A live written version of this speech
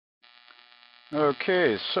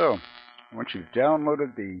Okay, so once you've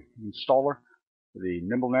downloaded the installer, the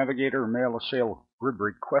Nimble Navigator MailASail Grib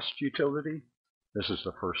request utility, this is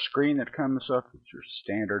the first screen that comes up. It's your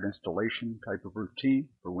standard installation type of routine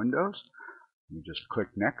for Windows. You just click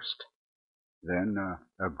Next, then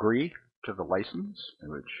agree to the license,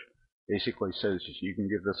 which basically says you can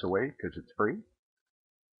give this away because it's free.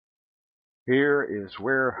 Here is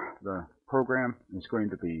where the program is going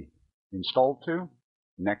to be installed to.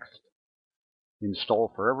 Next.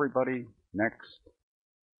 Install for everybody. Next.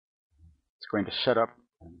 It's going to set up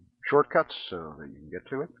shortcuts so that you can get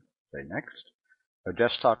to it. Say Next. A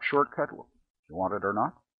desktop shortcut, if you want it or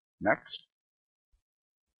not. Next.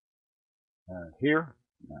 Here,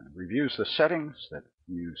 reviews the settings that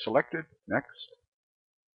you selected. Next.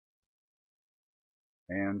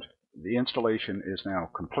 And the installation is now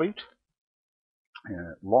complete.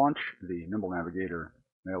 Launch the Nimble Navigator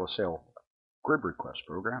MailASail Grib request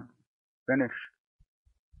program. Finish.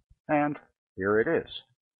 And here it is.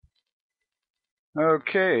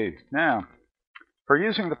 Okay, now, for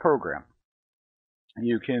using the program,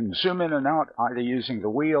 you can zoom in and out either using the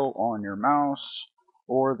wheel on your mouse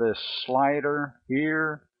or this slider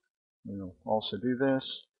here. We'll also do this.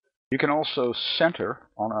 You can also center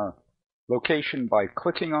on a location by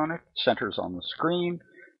clicking on it. Centers on the screen.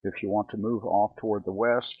 If you want to move off toward the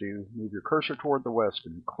west, you move your cursor toward the west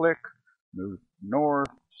and click. Move north,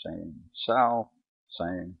 same, south,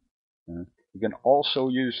 same. You can also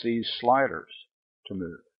use these sliders to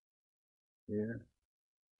move here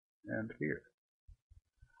and here.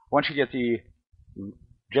 Once you get the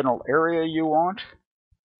general area you want,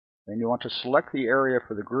 then you want to select the area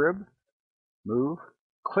for the grib, move,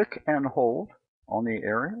 click and hold on the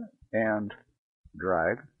area, and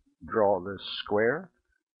drag, draw this square.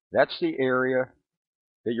 That's the area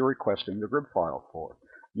that you're requesting the grib file for.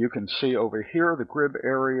 You can see over here the grib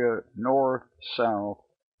area north, south,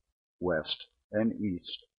 west, and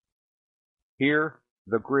east. Here,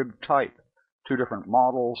 the grib type. Two different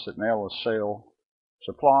models that MailASail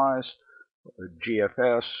supplies.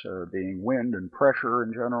 GFS being wind and pressure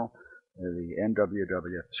in general. The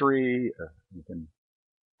NWW3, you can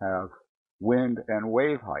have wind and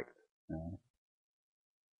wave height.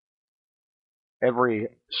 Every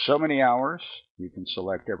so many hours, you can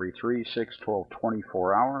select every 3, 6, 12,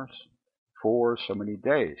 24 hours for so many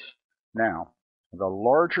days. Now, the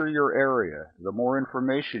larger your area, the more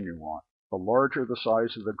information you want, the larger the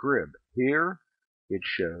size of the grib. Here, it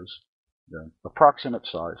shows the approximate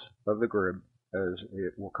size of the grib as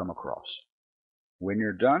it will come across. When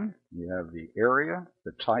you're done, you have the area,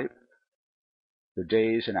 the type, the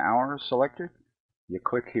days and hours selected. You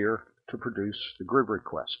click here to produce the grib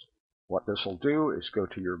request. What this will do is go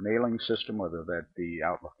to your mailing system, whether that be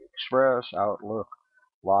Outlook Express, Outlook,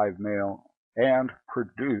 Live Mail, and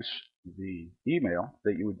produce the email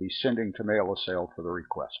that you would be sending to MailASail for the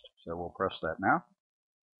request. So we'll press that now.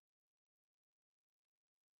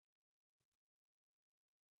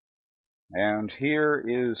 And here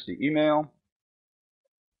is the email.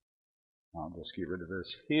 I'll just get rid of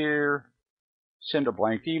this here. Send a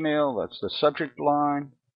blank email. That's the subject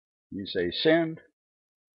line. You say send.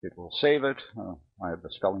 It will save it. I have the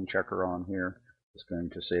spelling checker on here. It's going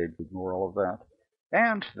to say ignore all of that.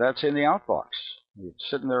 And that's in the outbox. It's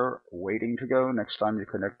sitting there waiting to go. Next time you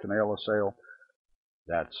connect to MailASail,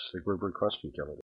 that's the grib request utility.